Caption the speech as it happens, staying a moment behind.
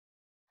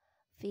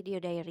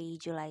Video diary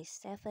July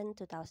 7,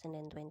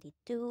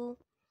 2022.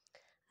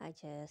 I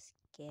just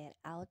get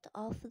out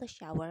of the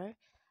shower.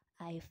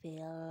 I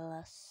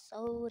feel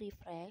so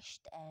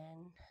refreshed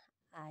and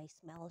I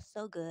smell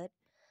so good,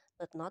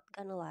 but not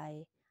gonna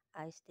lie,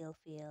 I still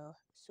feel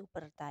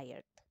super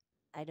tired.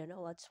 I don't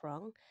know what's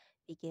wrong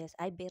because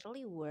I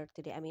barely work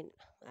today.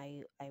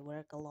 I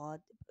work a lot.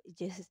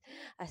 Just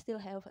I still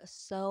have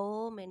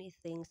so many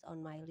things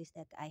on my list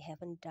that I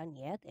haven't done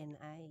yet, and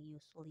I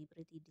usually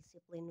pretty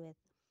disciplined with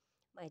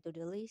my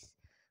to-do list.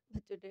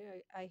 But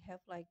today I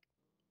have like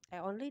I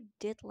only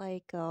did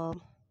like oh,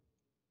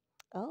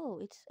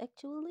 it's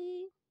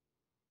actually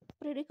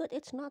pretty good.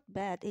 It's not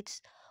bad.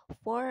 It's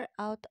 4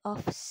 out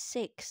of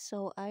 6.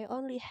 So I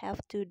only have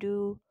to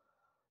do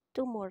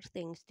two more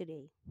things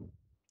today,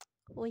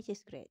 which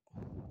is great.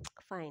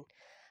 Fine.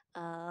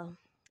 Uh,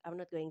 I'm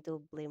not going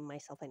to blame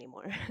myself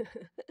anymore.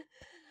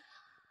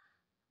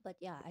 But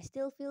yeah, I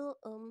still feel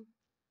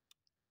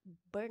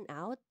burnt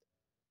out,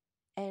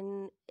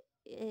 and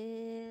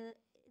it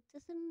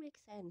doesn't make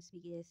sense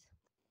because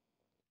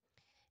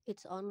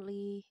it's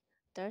only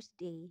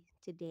Thursday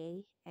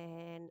today,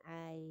 and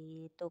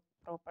I took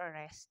proper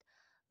rest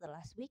the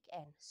last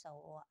weekend.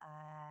 So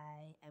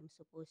I am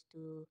supposed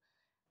to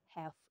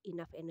have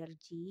enough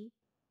energy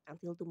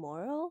until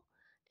tomorrow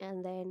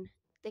and then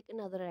take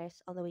another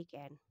rest on the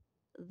weekend.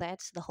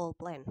 That's the whole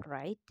plan,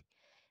 right?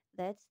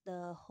 That's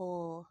the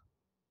whole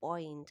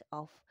point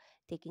of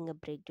taking a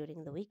break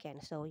during the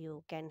weekend so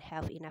you can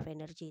have enough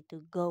energy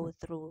to go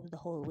through the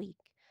whole week.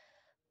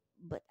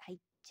 But I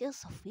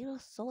just feel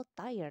so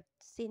tired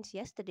since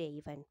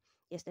yesterday even.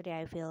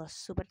 Yesterday I feel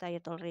super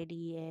tired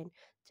already, and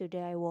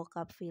today I woke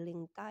up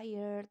feeling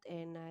tired,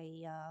 and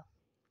I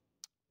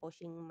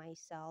pushing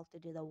myself to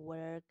do the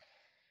work,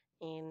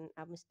 and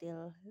I'm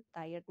still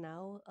tired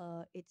now.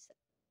 It's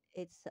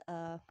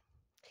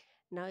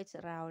now it's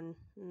around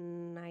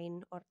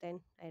 9 or 10.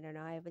 I don't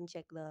know. I haven't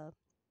checked the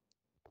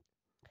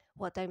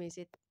what time is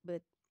it,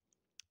 but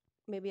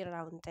maybe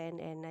around 10,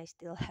 and I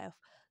still have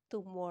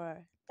two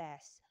more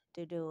tests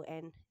to do,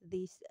 and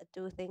these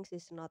two things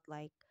is not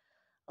like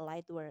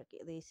light work.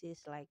 This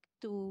is like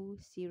too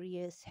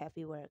serious,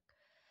 heavy work.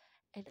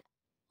 And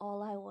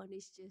all I want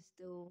is just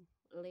to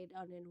lay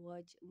down and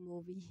watch a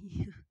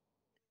movie.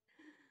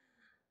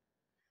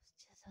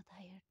 Just so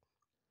tired.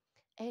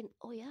 And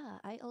oh yeah,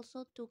 I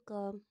also took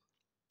a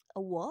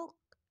walk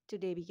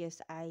today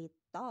because I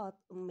thought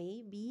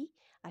maybe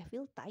I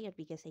feel tired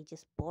because I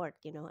just bored.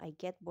 I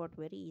get bored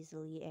very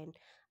easily, and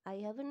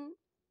I haven't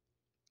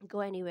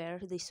go anywhere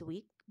this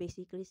week.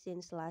 Basically,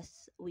 since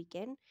last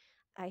weekend,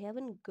 I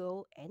haven't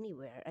go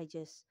anywhere. I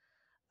just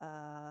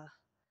uh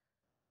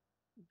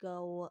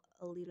go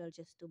a little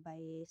just to buy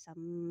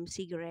some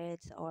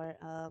cigarettes or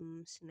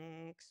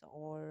snacks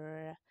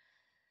or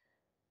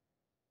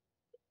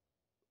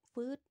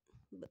food.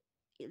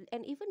 B-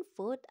 and even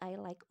food I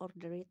like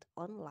order it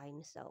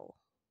online, so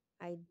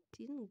I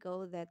didn't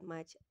go that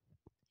much,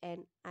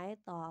 and I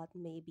thought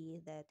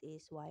maybe that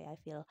is why I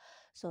feel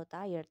so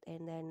tired,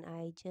 and then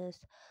I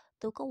just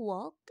took a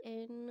walk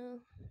and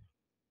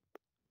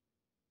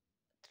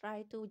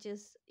try to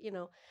just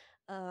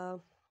uh,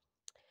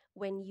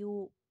 when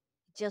you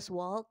just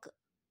walk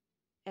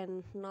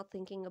and not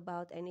thinking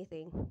about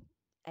anything.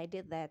 I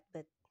did that,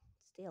 but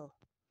still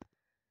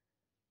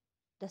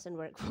doesn't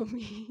work for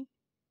me.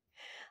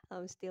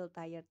 I'm still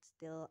tired,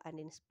 still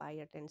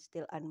uninspired, and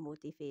still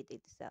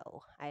unmotivated.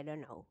 So I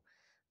don't know.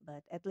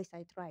 But at least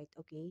I tried,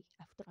 okay?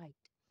 I've tried.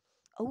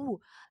 Oh,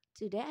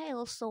 today I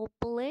also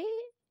play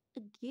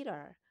a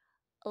guitar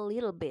a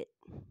little bit.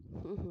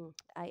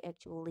 I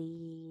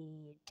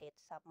actually did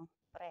some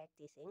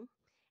practicing,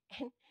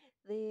 and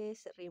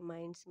this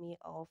reminds me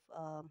of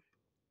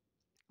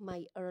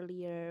my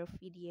earlier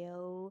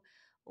video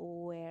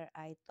where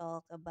I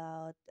talk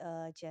about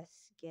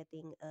just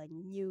getting a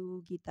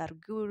new guitar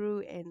guru,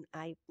 and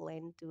I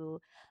plan to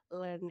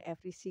learn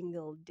every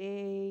single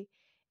day.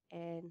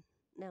 And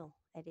no,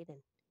 I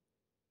didn't.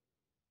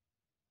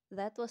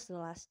 That was the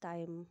last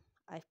time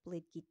I've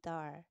played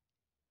guitar,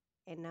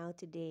 and now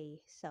today.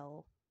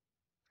 So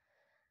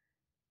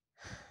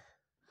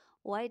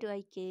why do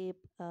I keep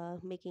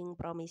making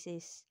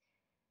promises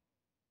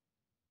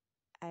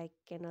I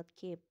cannot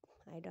keep?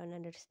 I don't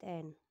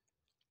understand.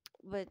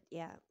 But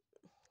yeah,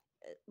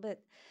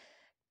 but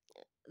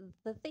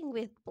the thing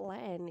with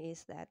plan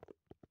is that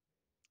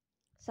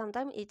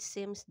sometimes it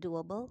seems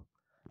doable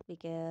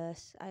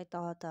because I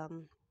thought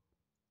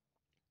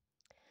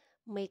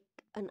make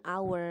an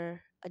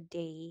hour a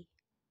day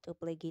to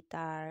play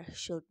guitar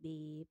should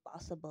be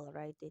possible,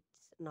 right?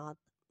 It's not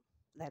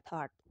that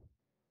hard.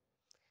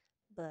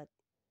 But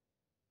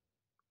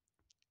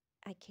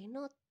I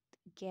cannot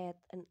get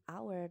an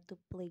hour to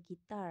play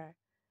guitar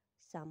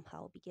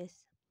somehow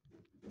because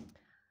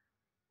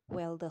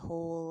well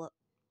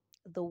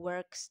the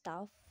work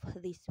stuff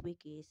this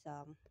week is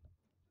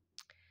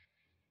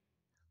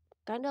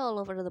kind of all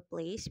over the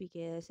place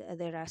because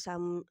there are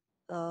some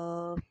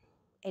uh,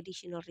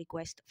 additional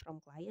requests from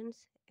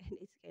clients and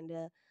it's kind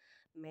of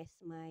mess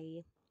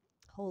my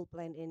whole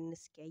plan in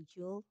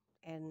schedule,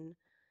 and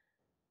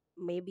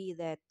maybe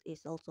that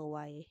is also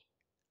why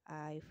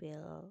I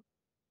feel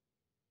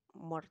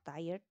more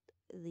tired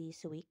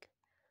this week.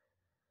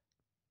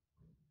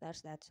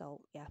 That's that.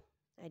 So yeah,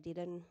 I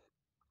didn't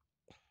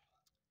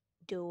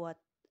do what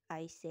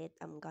I said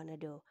I'm gonna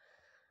do,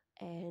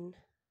 and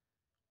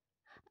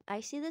I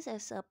see this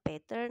as a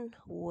pattern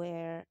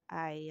where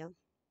I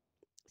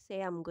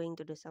say I'm going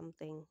to do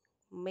something,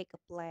 make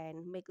a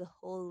plan, make a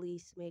whole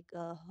list, make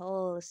a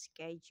whole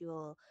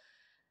schedule,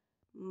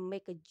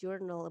 make a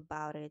journal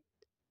about it,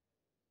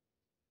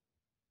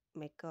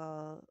 make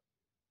a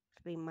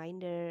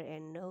reminder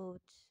and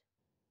notes,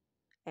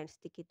 and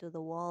stick it to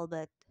the wall,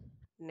 but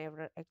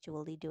never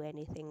actually do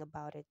anything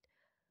about it.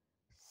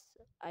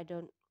 I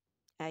don't,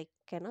 I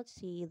cannot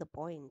see the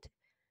point.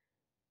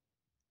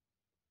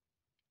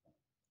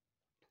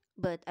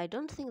 But I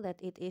don't think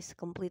that it is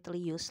completely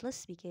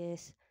useless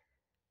because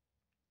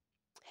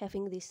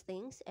having these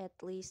things at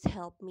least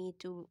help me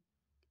to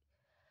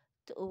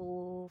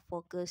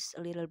focus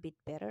a little bit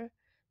better,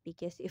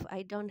 because if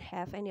I don't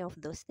have any of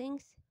those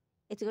things,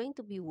 it's going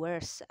to be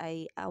worse.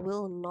 I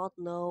will not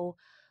know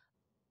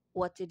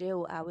what to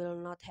do. I will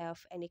not have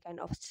any kind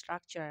of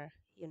structure,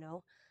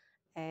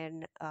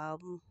 and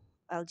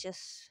I'll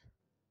just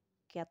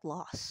get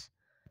lost.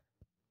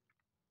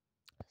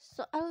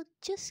 So I'll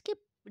just keep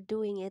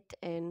doing it,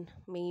 and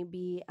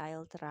maybe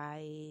I'll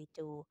try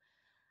to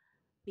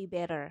be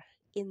better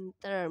in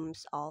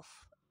terms of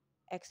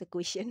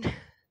execution.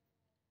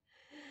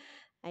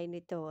 I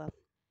need to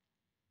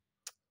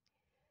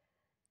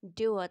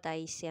do what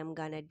I say I'm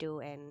gonna do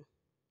and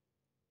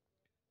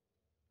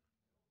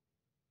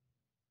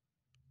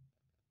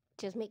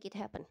just make it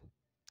happen,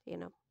 you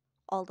know,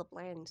 all the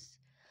plans.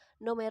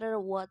 No matter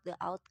what the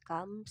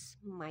outcomes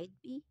might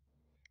be,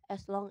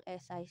 as long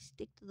as I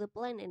stick to the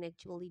plan and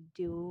actually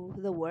do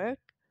the work,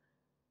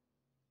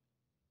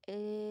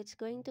 it's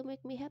going to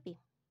make me happy.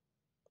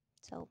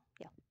 So,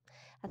 yeah,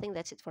 I think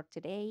that's it for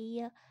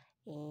today.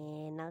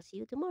 And I'll see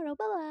you tomorrow.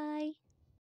 Bye bye.